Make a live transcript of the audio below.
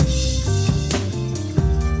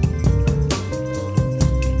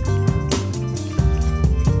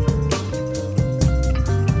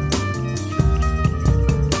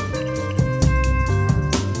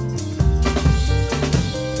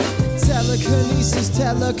telekinesis,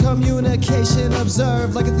 telecommunication,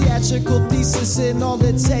 observe like a theatrical thesis, and all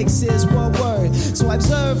it takes is one word. So I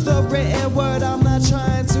observe the written word, I'm not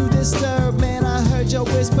trying to disturb. Man, I heard your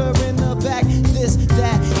whisper in the back, this,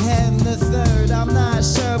 that, and the third. I'm not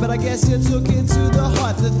sure, but I guess you took into the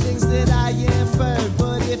heart the things that I inferred.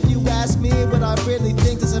 But if you ask me what I really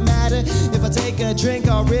think, doesn't matter. If I take a drink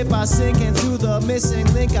or if I sink into the missing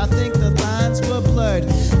link, I think the lines were blurred.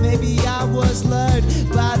 Maybe I was lured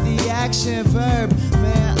by the action verb.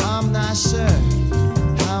 Man, I'm not sure.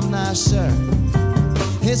 I'm not sure.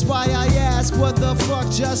 It's why I ask what the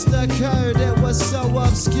fuck just occurred. It was so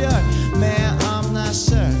obscure. Man, I'm not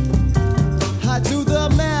sure. I do the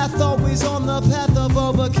math, always on the path of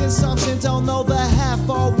overconsumption. Don't know the half,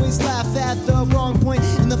 always laugh at the wrong point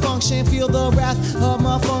in the function. Feel the wrath of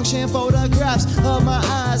my function. Photographs of my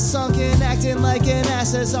eyes sunken, acting like an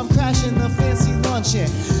ass as I'm crashing the fancy luncheon.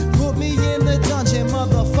 Put me in the dungeon,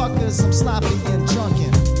 motherfuckers, I'm sloppy and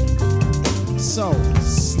drunken. So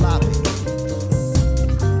sloppy.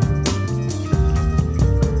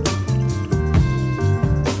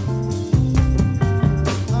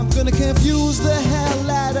 Gonna confuse the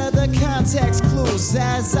hell out of the context clues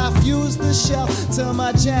as I fuse the shell to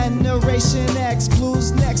my Generation X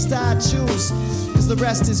blues. Next I choose, cause the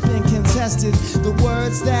rest has been contested. The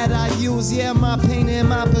words that I use, yeah, my pain and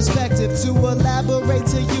my perspective. To elaborate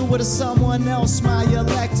to you or to someone else, my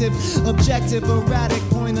elective, objective, erratic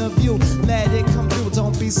point of view. Let it come through,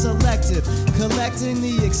 don't be selective. Collecting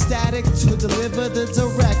the ecstatic to deliver the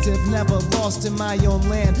directive. Never lost in my own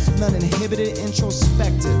land, nUninhibited,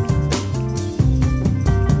 introspective.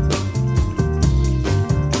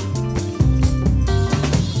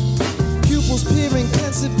 Pupils peering,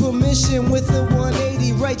 pensive permission with a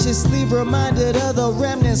 180. Righteously reminded of the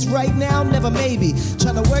remnants. Right now, never maybe.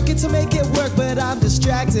 Trying to work it to make it work, but I'm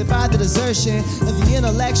distracted by the desertion of the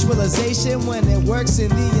intellectualization when it works in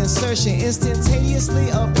the insertion. Instantaneously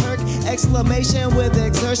a perk, exclamation with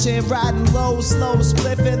exertion. Riding low, slow,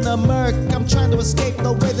 spliffing the murk. I'm trying to escape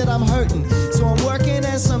the way that I'm hurting. So I'm working,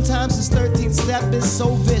 and sometimes this 13th step is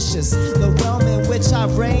so vicious. The realm in which I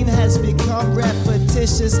reign has become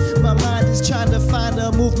repetitious. My mind is trying to find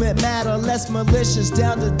a movement matter less malicious.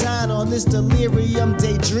 Down to dine on this delirium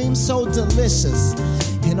daydream so delicious.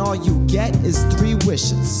 And all you get is 3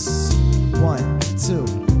 wishes. 1, 2,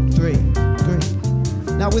 3.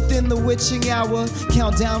 Now within the witching hour,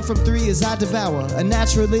 count down from 3 as I devour a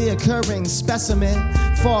naturally occurring specimen,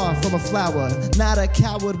 far from a flower. Not a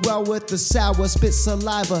coward, well with the sour, spit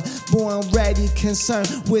saliva, born ready, concerned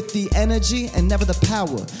with the energy and never the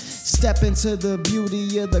power. Step into the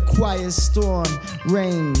beauty of the quiet storm,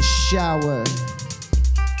 rain shower.